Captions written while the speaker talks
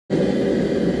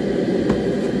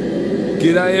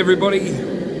G'day everybody.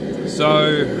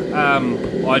 So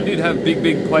I did have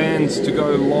big plans to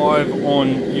go live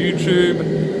on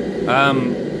YouTube.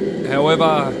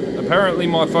 However, apparently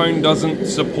my phone doesn't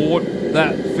support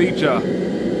that feature,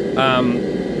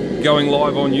 going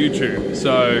live on YouTube.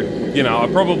 So, you know, I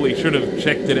probably should have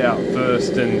checked it out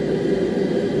first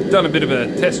and done a bit of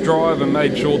a test drive and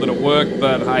made sure that it worked,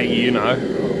 but hey, you know,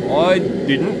 I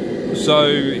didn't.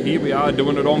 So here we are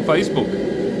doing it on Facebook.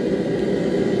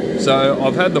 So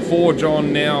I've had the Forge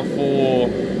on now for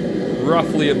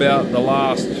roughly about the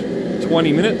last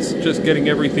 20 minutes, just getting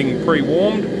everything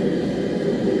pre-warmed.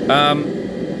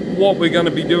 What we're going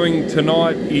to be doing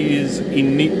tonight is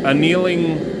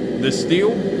annealing the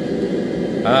steel.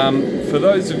 For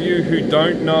those of you who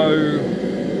don't know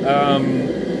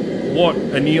what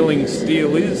annealing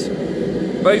steel is,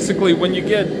 basically when you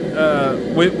get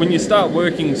when you start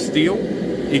working steel,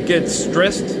 it gets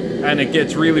stressed and it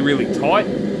gets really tight.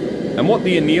 And what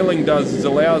the annealing does is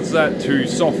allows that to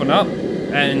soften up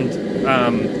and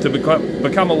to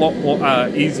become a lot more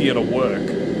easier to work.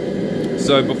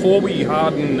 So before we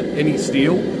harden any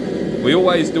steel, we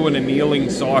always do an annealing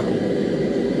cycle.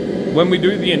 When we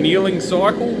do the annealing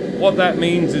cycle, what that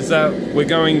means is that we're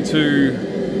going to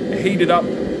heat up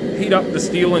the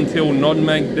steel until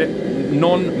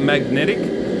non-magnetic,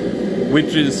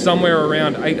 which is somewhere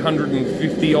around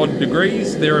 850 odd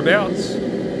degrees, thereabouts.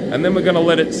 And then we're going to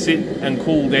let it sit and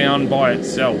cool down by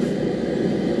itself.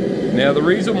 Now, the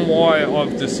reason why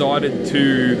I've decided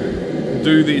to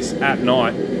do this at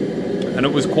night, and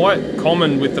it was quite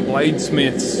common with the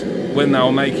bladesmiths when they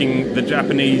were making the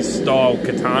Japanese style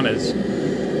katanas,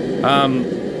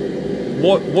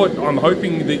 what I'm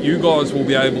hoping that you guys will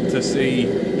be able to see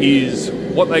is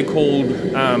what they called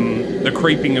the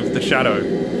creeping of the shadow.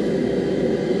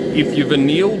 If you've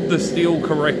annealed the steel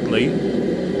correctly,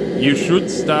 you should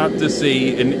start to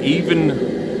see an even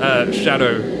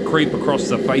shadow creep across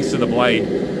the face of the blade.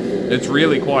 It's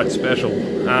really quite special.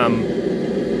 I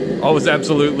was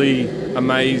absolutely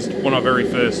amazed when I very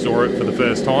first saw it for the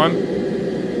first time.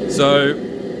 So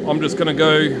I'm just gonna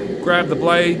go grab the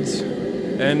blades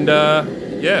and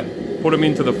yeah, put them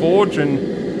into the forge, and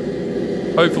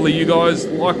hopefully you guys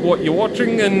like what you're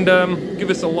watching, and give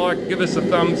us a like, give us a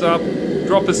thumbs up,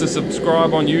 drop us a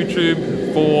subscribe on YouTube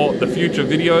for the future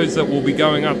videos that will be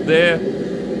going up there.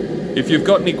 If you've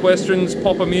got any questions,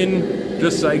 pop them in,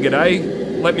 just say g'day,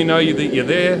 let me know that you're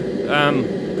there.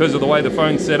 Because of the way the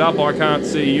phone's set up, I can't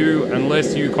see you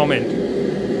unless you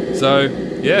comment. So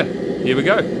yeah, here we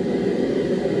go.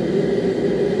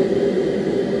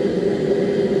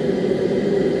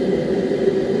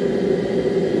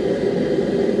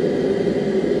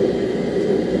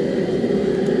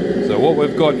 So what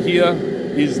we've got here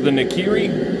is the Nakiri,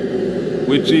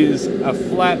 which is a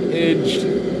flat-edged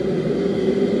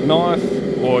knife,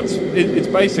 or it's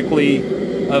basically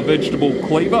a vegetable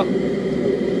cleaver,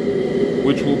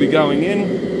 which will be going in.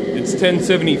 It's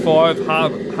 1075 high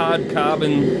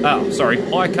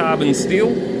carbon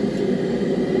steel.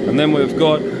 And then we've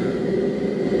got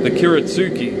the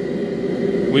Kiritsuke,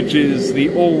 which is the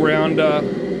all-rounder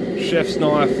chef's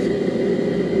knife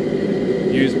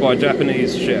used by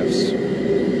Japanese chefs.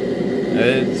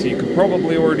 As you could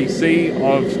probably already see,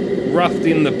 I've roughed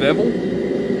in the bevel.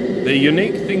 The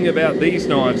unique thing about these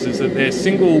knives is that they're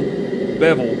single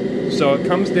bevel, so it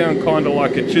comes down kind of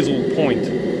like a chisel point.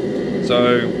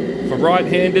 So for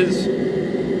right-handers,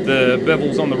 the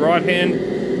bevel's on the right hand.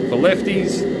 For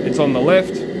lefties, it's on the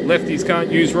left. Lefties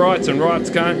can't use rights and rights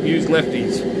can't use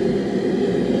lefties.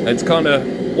 It's kind of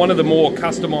one of the more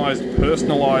customized,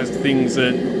 personalized things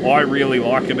that I really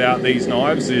like about these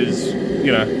knives is,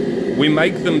 you know, we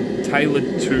make them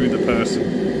tailored to the person.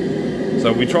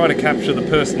 So we try to capture the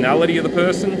personality of the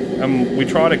person, and we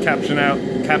try to cap the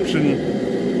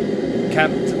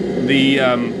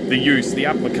use, the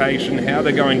application, how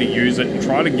they're going to use it, and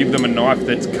try to give them a knife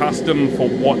that's custom for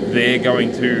what they're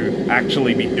going to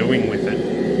actually be doing with it.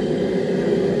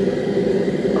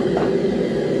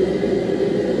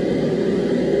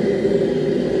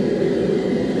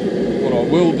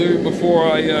 Will do before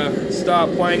I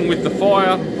start playing with the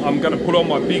fire, I'm going to put on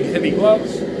my big heavy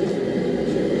gloves,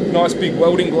 nice big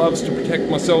welding gloves to protect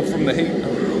myself from the heat.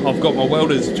 I've got my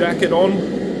welder's jacket on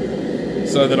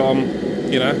so that I'm,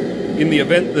 you know, in the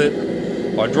event that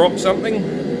I drop something,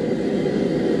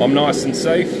 I'm nice and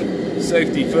safe.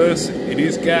 Safety first. It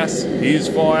is gas, it is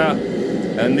fire,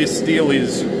 and this steel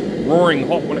is roaring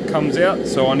hot when it comes out,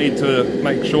 so I need to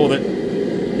make sure that,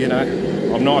 you know,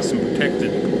 I'm nice and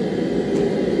protected.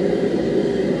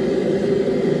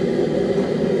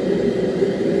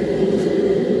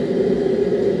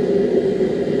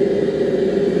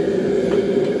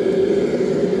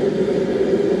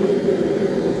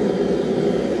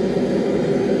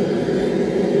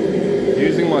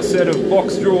 set of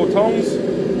box draw tongs.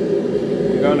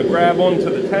 I'm going to grab onto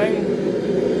the tang.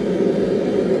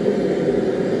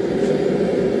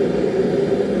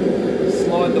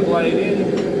 Slide the blade in.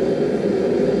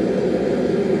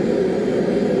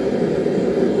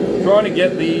 Trying to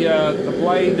get the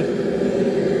blade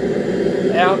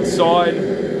outside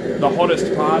the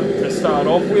hottest part to start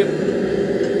off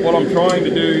with. What I'm trying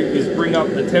to do is bring up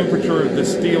the temperature of the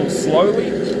steel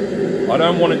slowly. I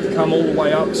don't want it to come all the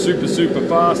way up super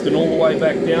fast and all the way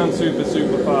back down super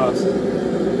fast.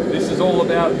 This is all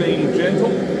about being gentle,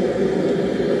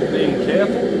 being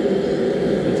careful,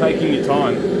 and taking your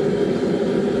time.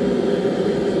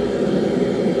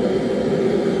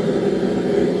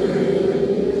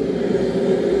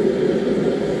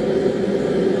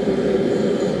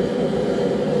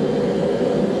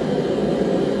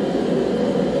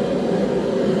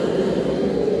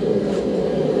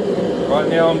 Right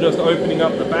now I'm just opening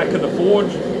up the back of the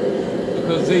forge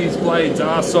because these blades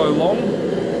are so long.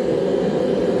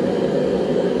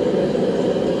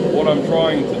 What I'm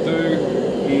trying to do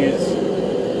is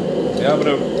be able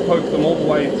to poke them all the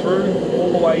way through,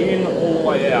 all the way in, all the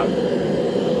way out.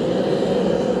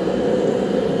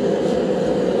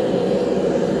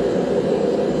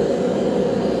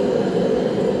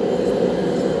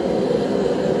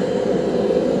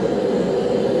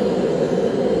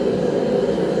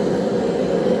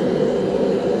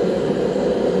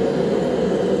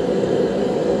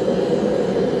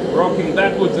 Rocking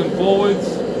backwards and forwards,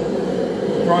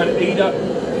 trying to heat up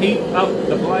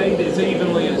the blade as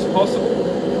evenly as possible.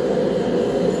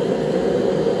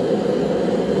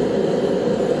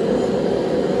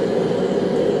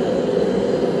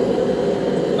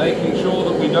 Making sure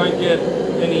that we don't get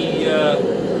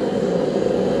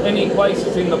any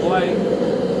places in the blade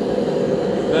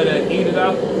that are heated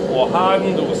up or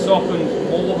hardened or softened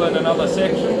more than another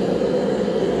section.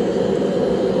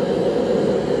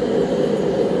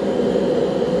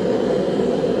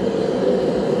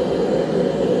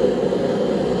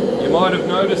 You might have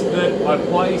noticed that I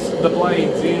placed the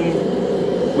blades in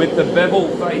with the bevel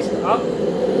faced up,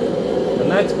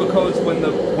 and that's because when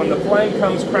the flame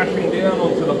comes crashing down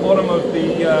onto the bottom of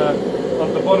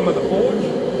the forge,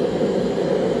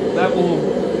 that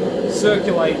will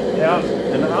circulate out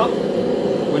and up,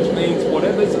 which means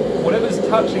whatever's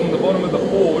touching the bottom of the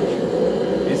forge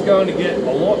is going to get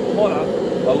a lot hotter,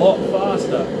 a lot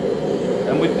faster.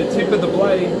 And with the tip of the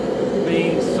blade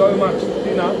being so much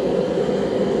thinner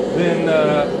than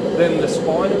the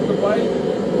spine of the blade,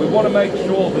 we want to make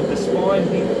sure that the spine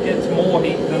gets more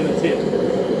heat than the tip.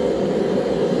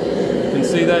 You can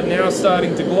see that now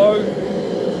starting to glow.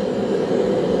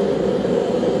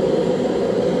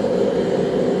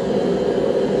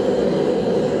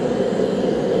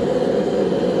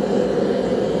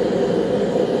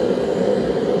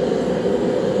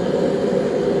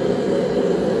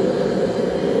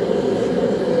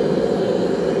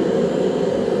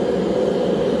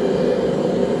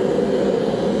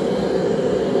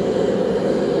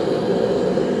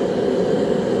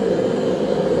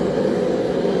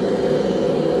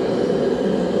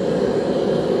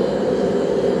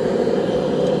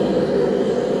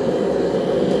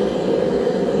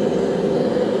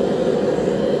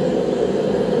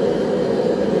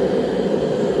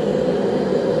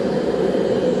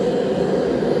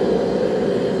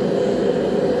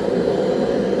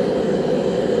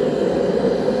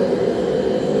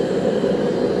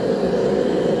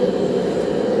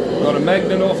 Got a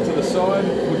magnet off to the side,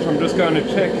 which I'm just going to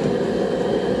check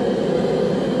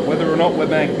whether or not we're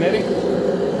magnetic,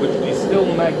 which we're still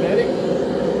magnetic.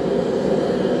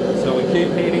 So we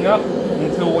keep heating up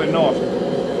until we're not.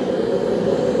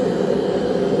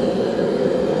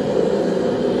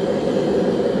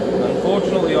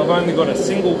 Unfortunately, I've only got a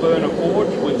single burner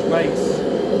forge, which makes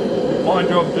my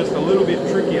job just a little bit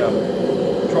trickier.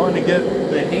 Trying to get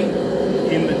the heat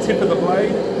in the tip of the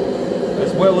blade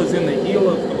as well as in the heel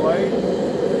of the blade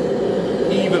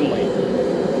evenly.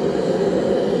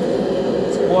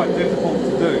 It's quite difficult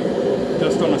to do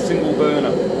just on a single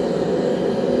burner.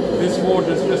 This forge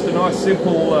is just a nice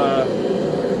simple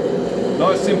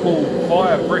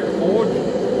fire brick forge.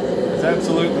 There's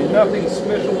absolutely nothing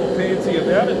special or fancy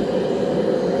about it.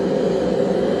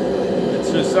 It's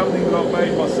just something that I've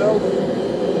made myself,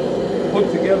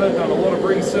 put together, done a lot of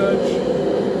research.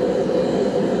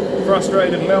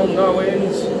 Frustrated Mel no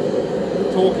ends,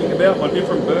 talking about my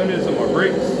different burners and my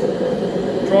bricks,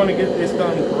 trying to get this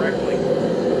done correctly.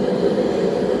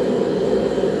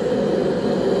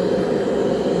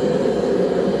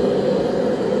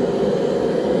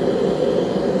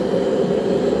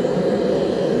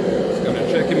 Just going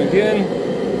to check him again.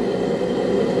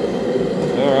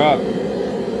 Alright,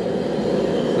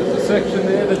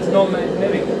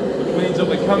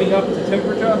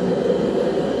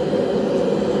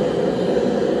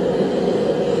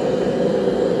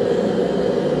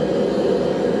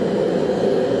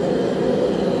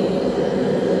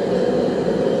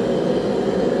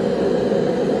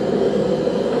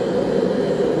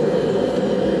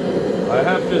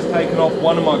 have just taken off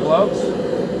one of my gloves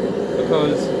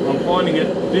because I'm finding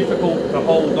it difficult to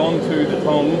hold on to the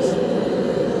tongs.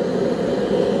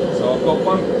 So I've got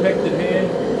one protected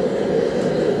hand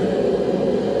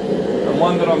and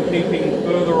one that I'm keeping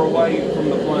further away from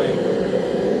the flame.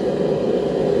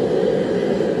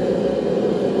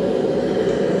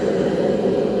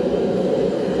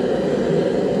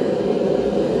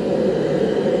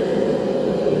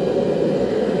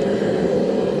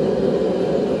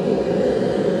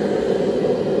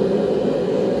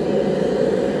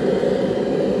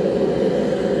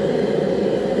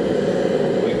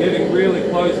 Getting really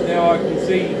close now. I can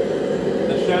see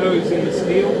the shadows in the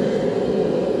steel,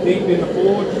 deep in the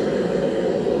forge.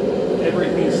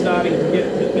 Everything's starting to get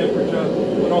to temperature.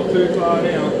 We're not too far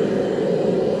now.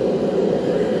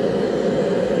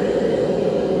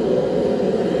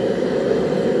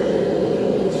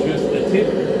 It's just the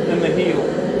tip and the heel.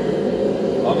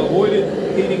 I've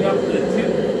avoided heating up the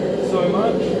tip so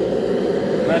much,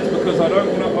 and that's because I don't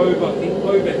want to overheat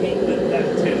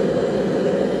that tip.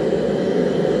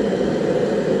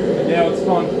 Now it's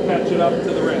time to catch it up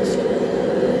to the rest.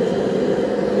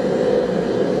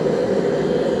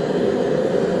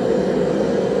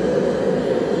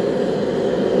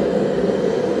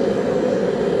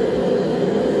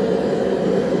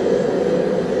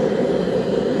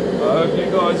 I hope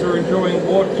you guys are enjoying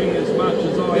watching as much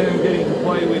as I am getting to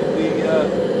play with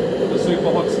the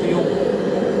super hot steel.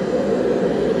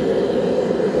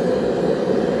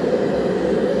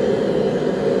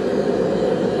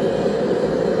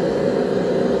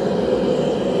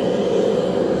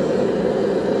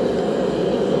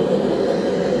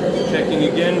 Checking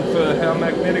again for how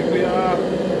magnetic we are.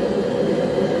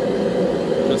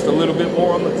 Just a little bit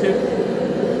more on the tip.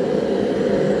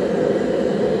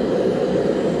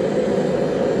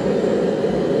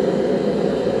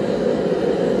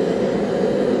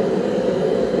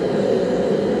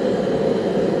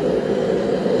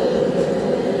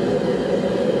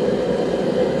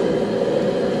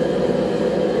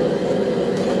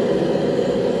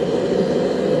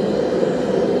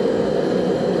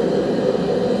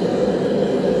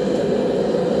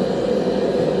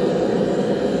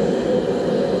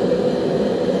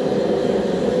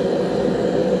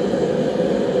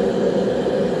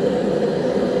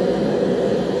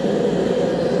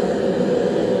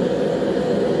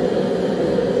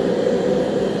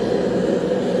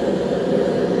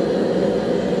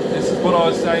 What I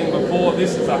was saying before,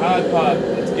 this is the hard part.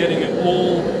 It's getting it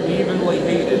all evenly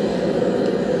heated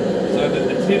so that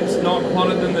the tip's not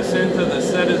hotter than the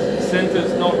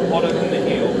center's not hotter than the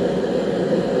heel.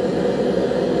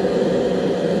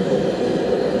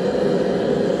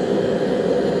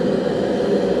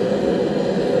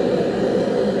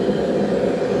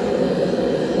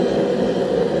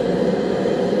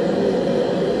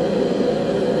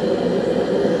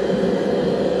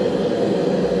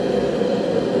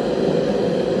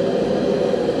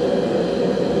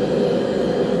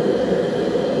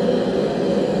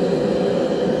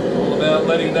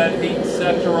 Letting that heat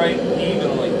saturate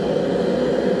evenly.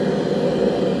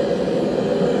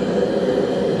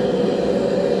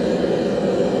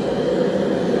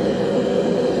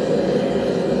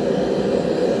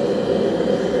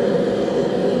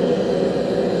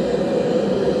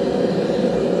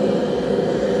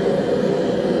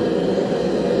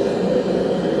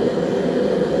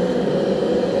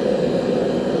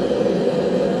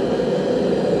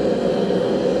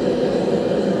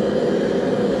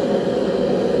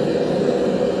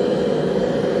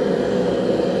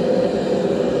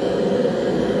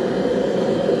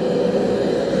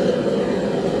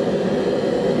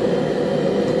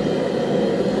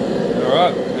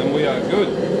 And we are good.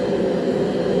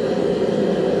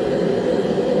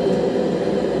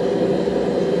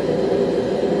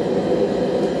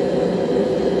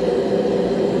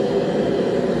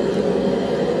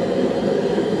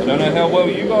 I don't know how well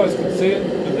you guys can see it,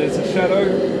 but there's a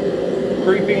shadow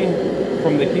creeping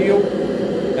from the heel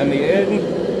and the end,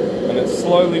 and it's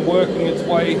slowly working its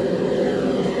way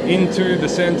into the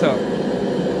center.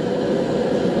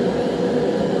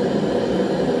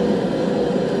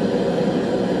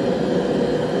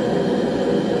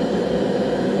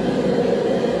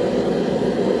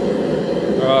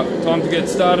 Alright, time to get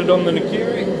started on the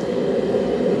Nakiri.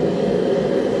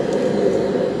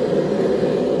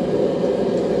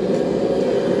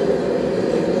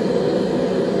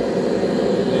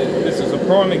 This is a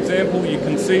prime example. You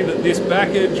can see that this back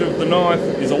edge of the knife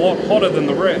is a lot hotter than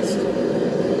the rest.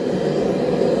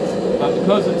 But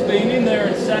because it's been in there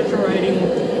and saturating,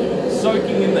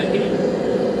 soaking in the heat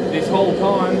this whole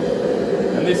time,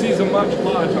 and this is a much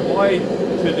larger blade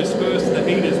to disperse the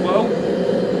heat as well,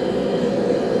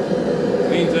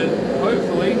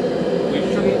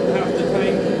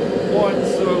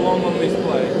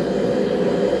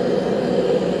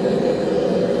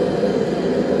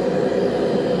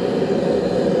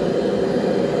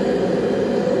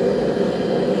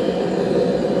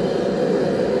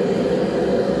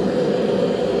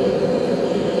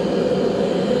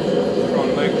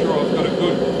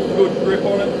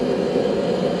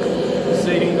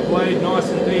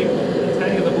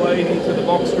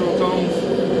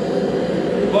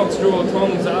 straw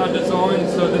tongs are designed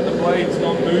so that the blade's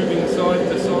not moving side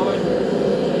to side,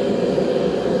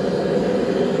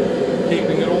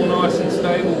 keeping it all nice and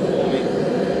stable for me.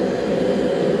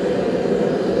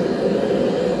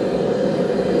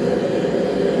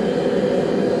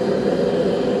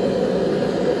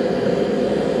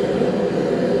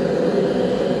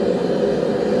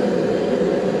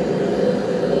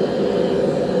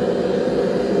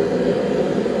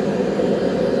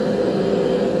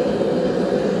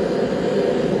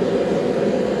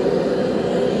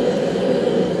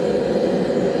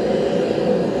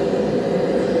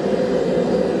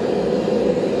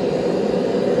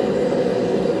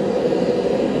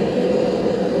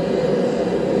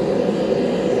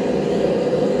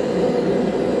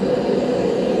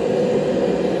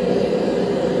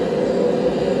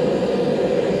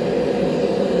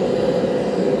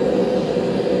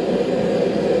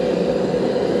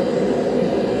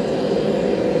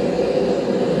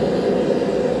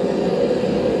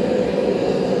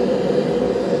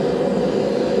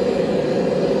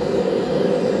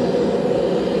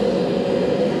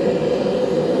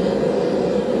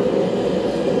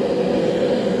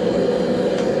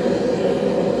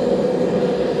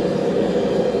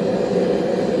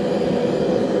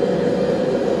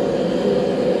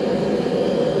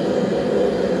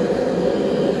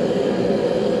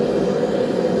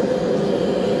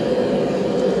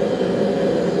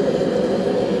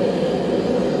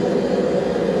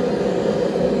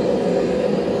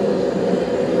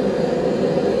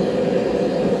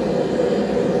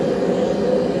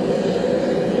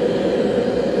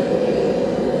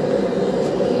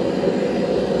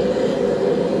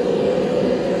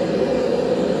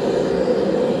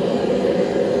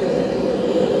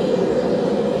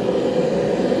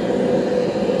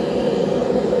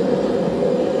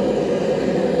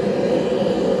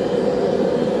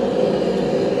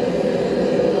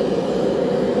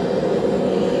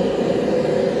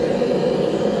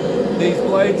 These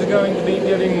blades are going to be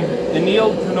getting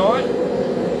annealed tonight.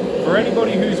 For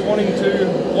anybody who's wanting to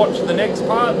watch the next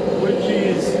part, which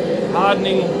is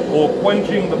hardening or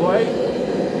quenching the blade,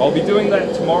 I'll be doing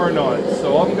that tomorrow night.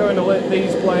 So I'm going to let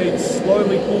these blades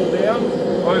slowly cool down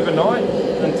overnight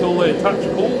until they're touch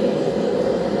cool.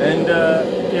 And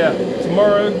yeah,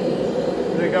 tomorrow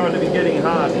they're going to be getting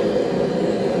hardened.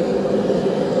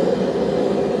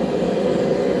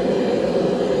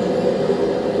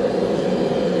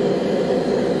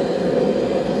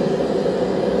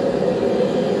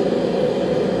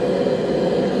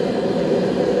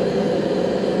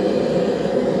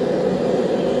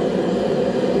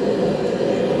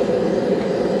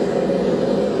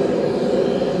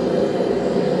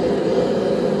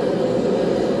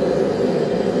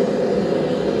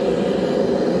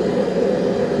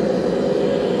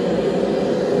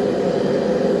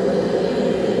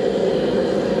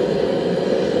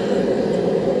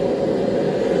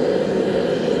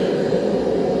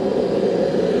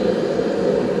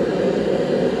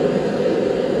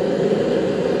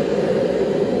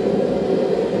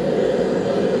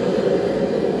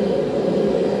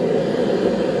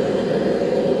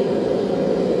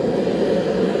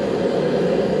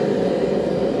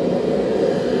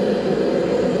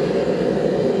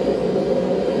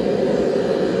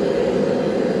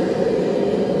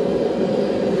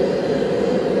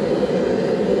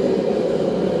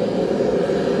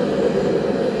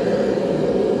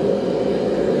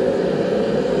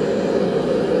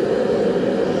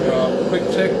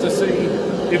 Check to see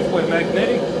if we're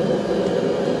magnetic.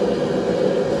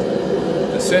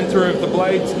 The center of the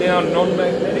blade's now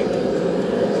non-magnetic.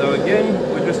 So again,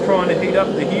 we're just trying to heat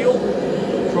up the heel,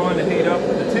 trying to heat up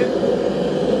the tip,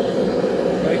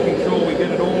 making sure we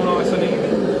get it all nice and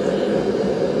even.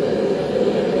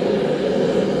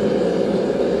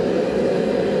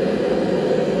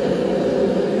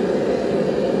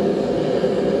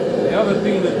 The other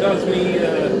thing that does me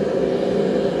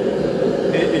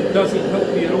it doesn't help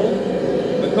me at all,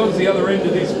 because the other end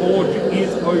of this forge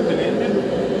is open-ended.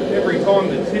 Every time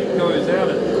the tip goes out,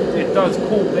 it does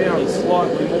cool down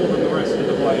slightly more than the rest of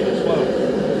the blade as well.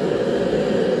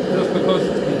 Just because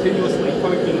it's continuously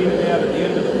poking in and out at the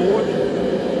end of the forge.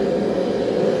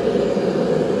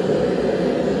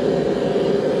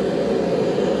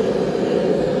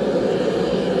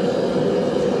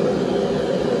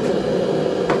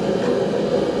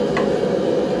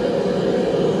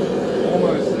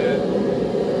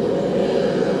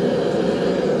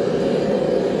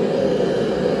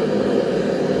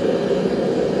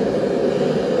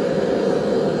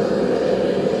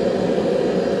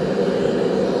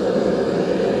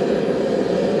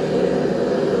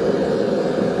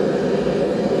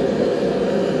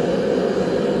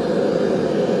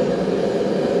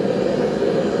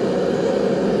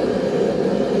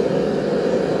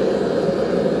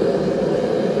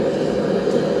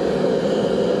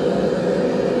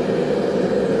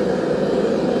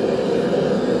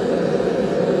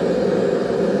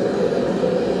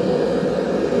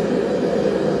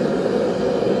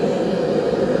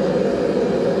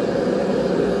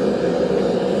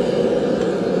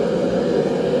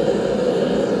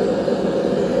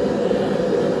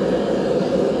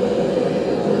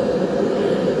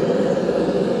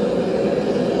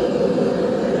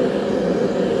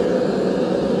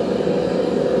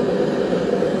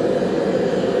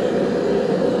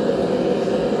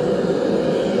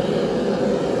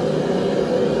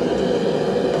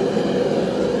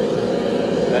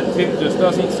 tip just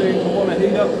doesn't seem to want to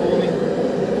heat up for me.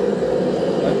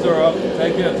 That's alright,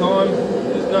 take our time.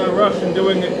 There's no rush in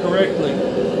doing it correctly.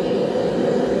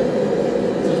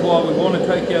 This is why we want to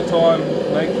take our time,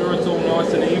 make sure it's all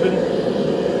nice and even.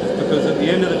 Just because at the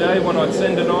end of the day, when I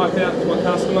send a knife out to a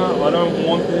customer, I don't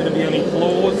want there to be any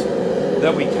flaws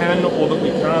that we can or that we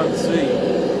can't see.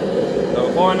 So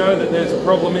if I know that there's a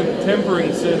problem in the tempering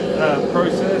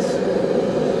process,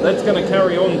 that's going to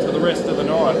carry on to the rest of the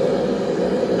knife.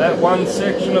 That one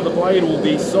section of the blade will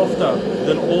be softer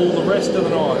than all the rest of the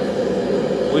knife,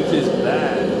 which is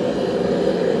bad.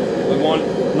 We want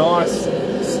nice,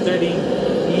 steady,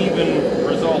 even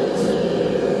results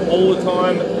all the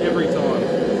time, every time.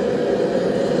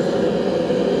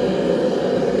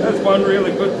 That's one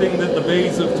really good thing that the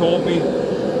bees have taught me,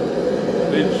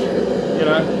 which, you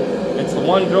know, it's the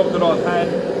one job that I've had.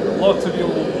 Lots of you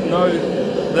will know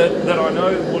that I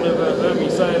know would have heard me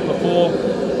say it before.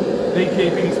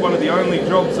 Beekeeping is one of the only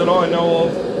jobs that I know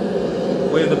of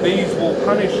where the bees will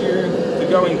punish you for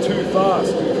going too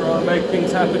fast. You try and make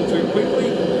things happen too quickly,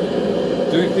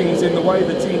 do things in the way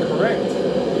that's incorrect.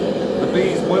 The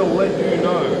bees will let you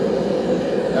know.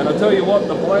 And I tell you what,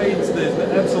 the blades, there's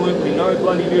absolutely no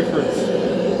bloody difference.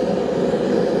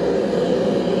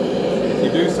 If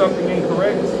you do something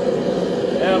incorrect,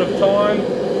 out of time,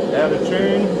 out of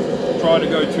tune, try to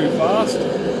go too fast,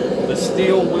 the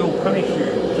steel will punish you,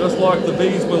 just like the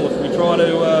bees will if we try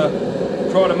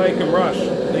to make them rush.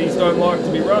 Bees don't like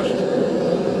to be rushed,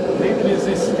 neither does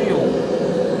this steel.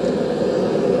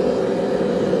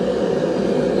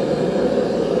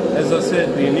 As I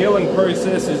said, the annealing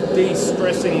process is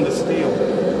de-stressing the steel.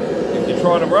 If you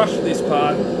try to rush this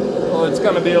part, well, it's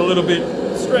going to be a little bit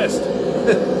stressed.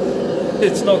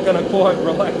 It's not going to quite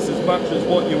relax as much as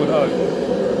what you would hope.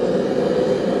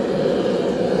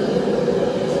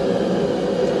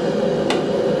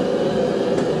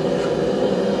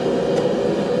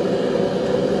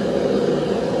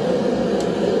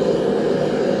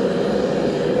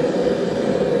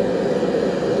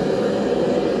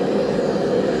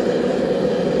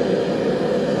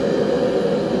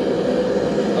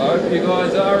 You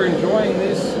guys are enjoying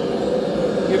this.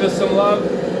 Give us some love,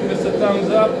 give us a thumbs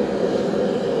up,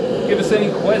 give us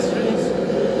any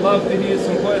questions. Love to hear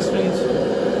some questions.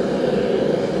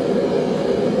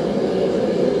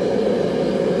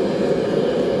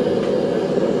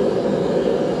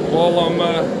 While I'm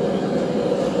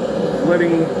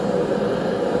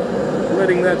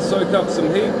letting that soak up some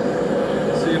heat,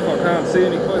 see if I can't see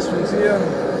any questions here.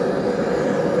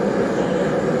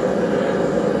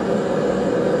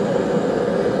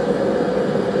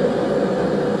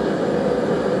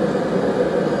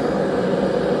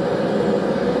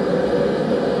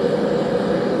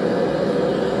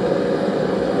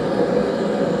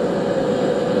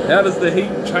 How does the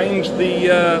heat change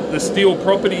the steel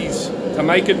properties to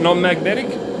make it non-magnetic?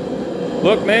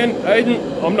 Look, man, Aiden,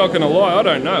 I'm not going to lie, I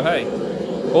don't know, hey.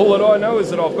 All that I know is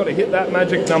that I've got to hit that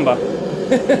magic number.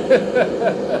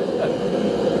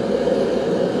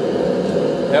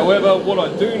 However, what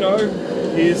I do know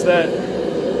is that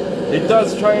it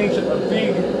does change a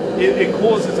big, it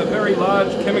causes a very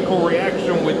large chemical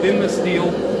reaction within the steel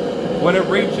when it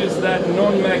reaches that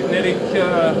non-magnetic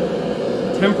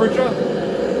temperature.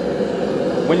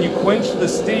 When you quench the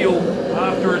steel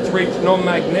after it's reached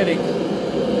non-magnetic,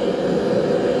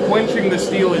 quenching the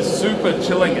steel is super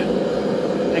chilling it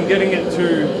and getting it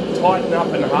to tighten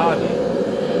up and harden.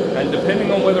 And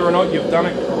depending on whether or not you've done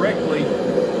it correctly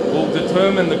will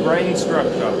determine the grain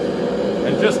structure.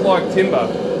 And just like timber,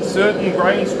 certain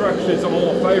grain structures are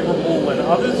more favourable than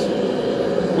others.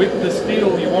 With the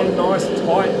steel you want nice,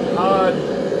 tight, hard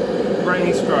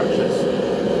grain structures.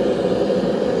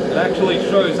 It actually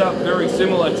shows up very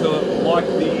similar to like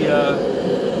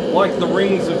the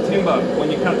rings of timber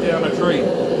when you cut down a tree.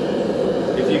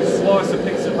 If you slice a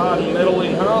piece of hardened metal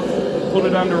in half, put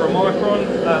it under a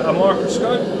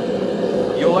microscope,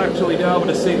 you'll actually be able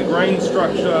to see the grain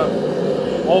structure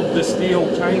of the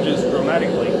steel changes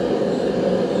dramatically.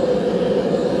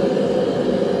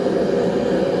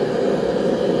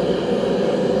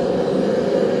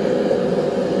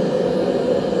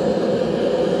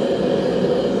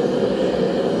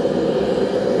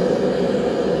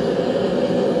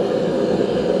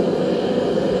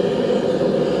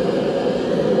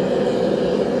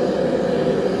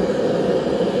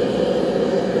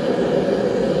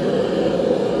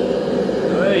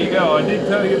 I did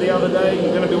tell you the other day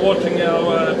you're going to be watching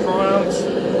our triumphs,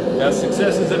 our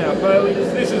successes and our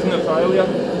failures. This isn't a failure.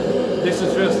 This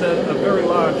is just a very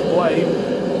large blade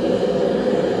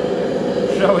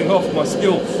showing off my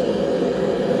skills.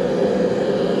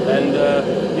 And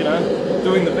you know,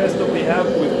 doing the best that we have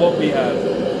with what we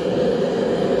have.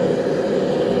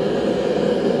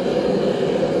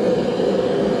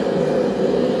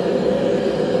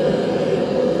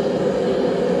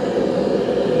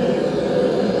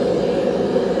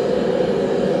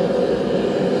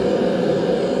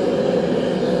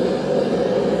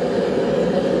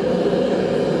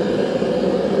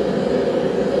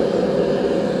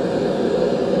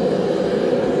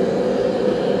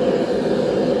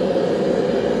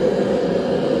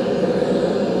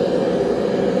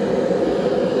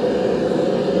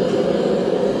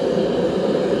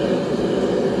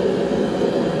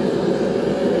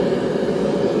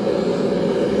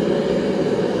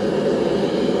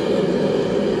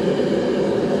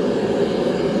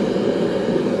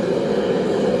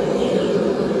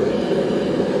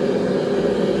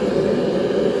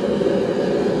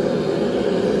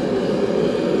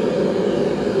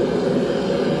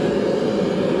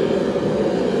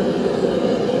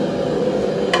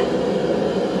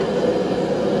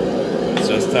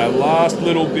 That last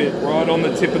little bit right on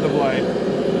the tip of the blade.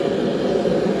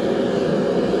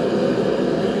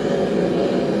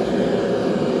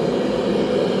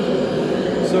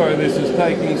 Sorry this is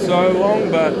taking so long,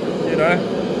 but you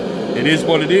know, it is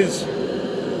what it is.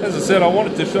 As I said, I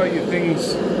wanted to show you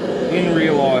things in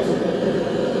real life.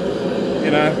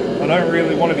 You know, I don't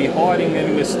really want to be hiding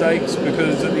any mistakes,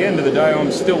 because at the end of the day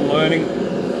I'm still learning,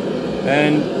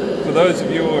 and for those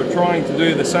of you who are trying to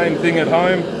do the same thing at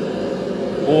home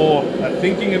or are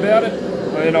thinking about it,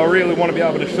 and I really want to be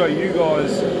able to show you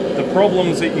guys the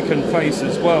problems that you can face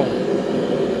as well.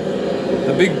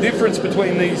 The big difference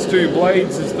between these two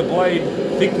blades is the blade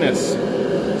thickness,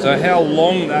 so how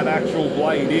long that actual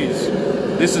blade is.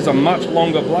 This is a much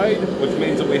longer blade, which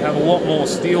means that we have a lot more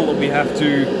steel that we have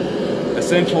to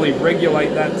essentially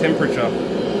regulate that temperature.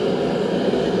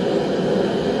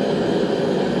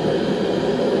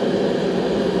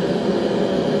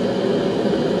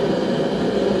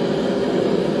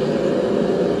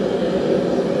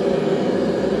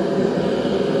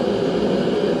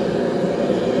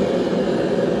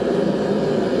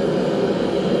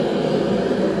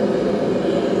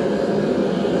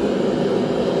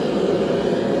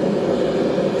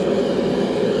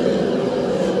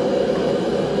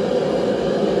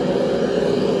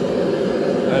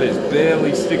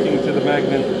 Barely sticking to the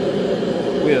magnet.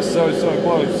 We are so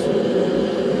close.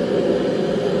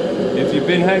 If you've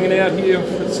been hanging out here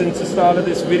since the start of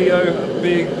this video, a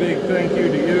big thank you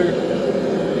to you.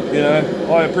 You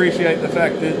know, I appreciate the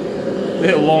fact that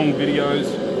they're long videos,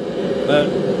 but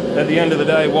at the end of the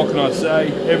day, what can I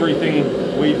say? Everything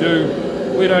we do,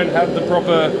 we don't have the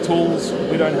proper tools,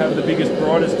 we don't have the biggest,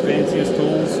 brightest, fanciest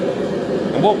tools,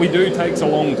 and what we do takes a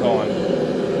long time.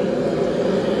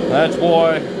 That's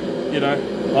why, you know,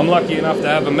 I'm lucky enough to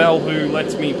have a Mel who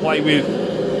lets me play with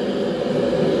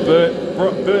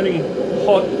burning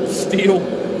hot steel,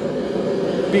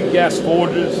 big gas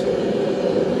forges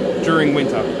during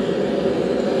winter.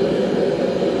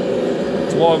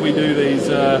 That's why we do these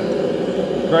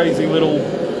crazy little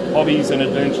hobbies and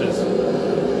adventures.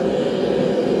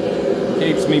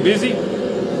 Keeps me busy,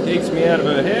 keeps me out of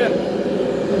her hair,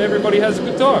 and everybody has a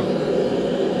good time.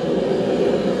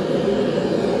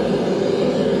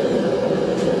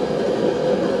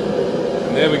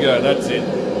 There we go, that's it.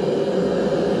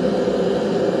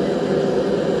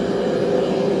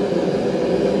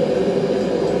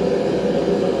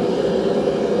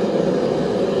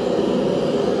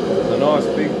 There's a nice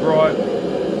big bright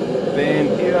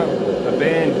band here, a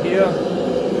band here.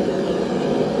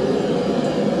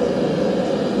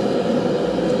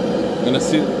 I'm gonna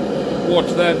sit,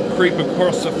 watch that creep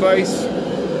across the face.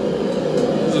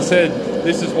 As I said,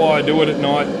 this is why I do it at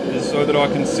night, is so that I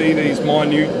can see these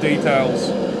minute details,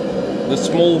 the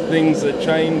small things that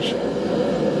change,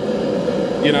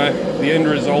 you know, the end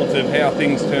result of how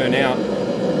things turn out.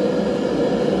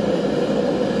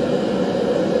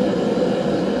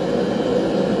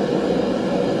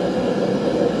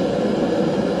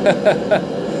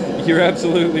 You're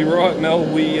absolutely right, Mel.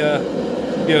 We,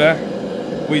 you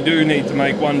know, we do need to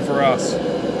make one for us.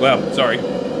 Well, sorry,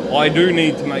 I do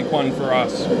need to make one for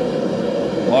us.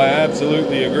 I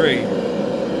absolutely agree.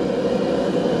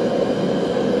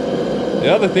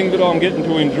 The other thing that I'm getting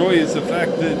to enjoy is the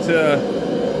fact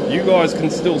that you guys can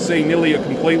still see nearly a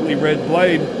completely red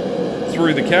blade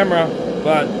through the camera,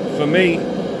 but for me,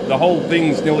 the whole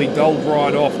thing's nearly dulled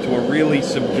right off to a really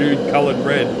subdued coloured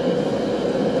red.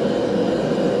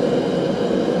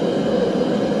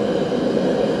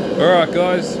 Alright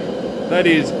guys, that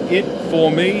is it for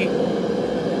me.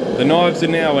 The knives are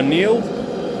now annealed.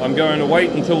 I'm going to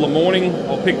wait until the morning.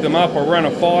 I'll pick them up, I'll run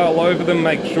a file over them,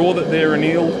 make sure that they're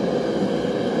annealed.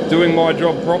 Doing my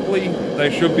job properly, they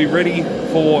should be ready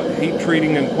for heat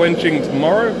treating and quenching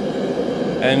tomorrow.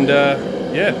 And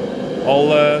yeah,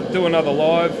 I'll do another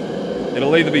live.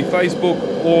 It'll either be Facebook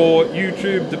or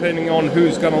YouTube, depending on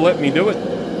who's going to let me do it.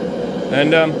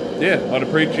 And yeah, I'd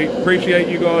appreciate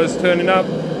you guys turning up,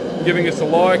 giving us a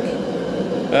like,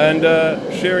 and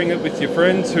sharing it with your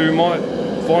friends who might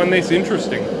find this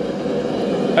interesting.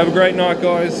 Have a great night,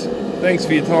 guys. Thanks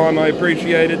for your time. I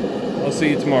appreciate it. I'll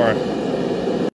see you tomorrow.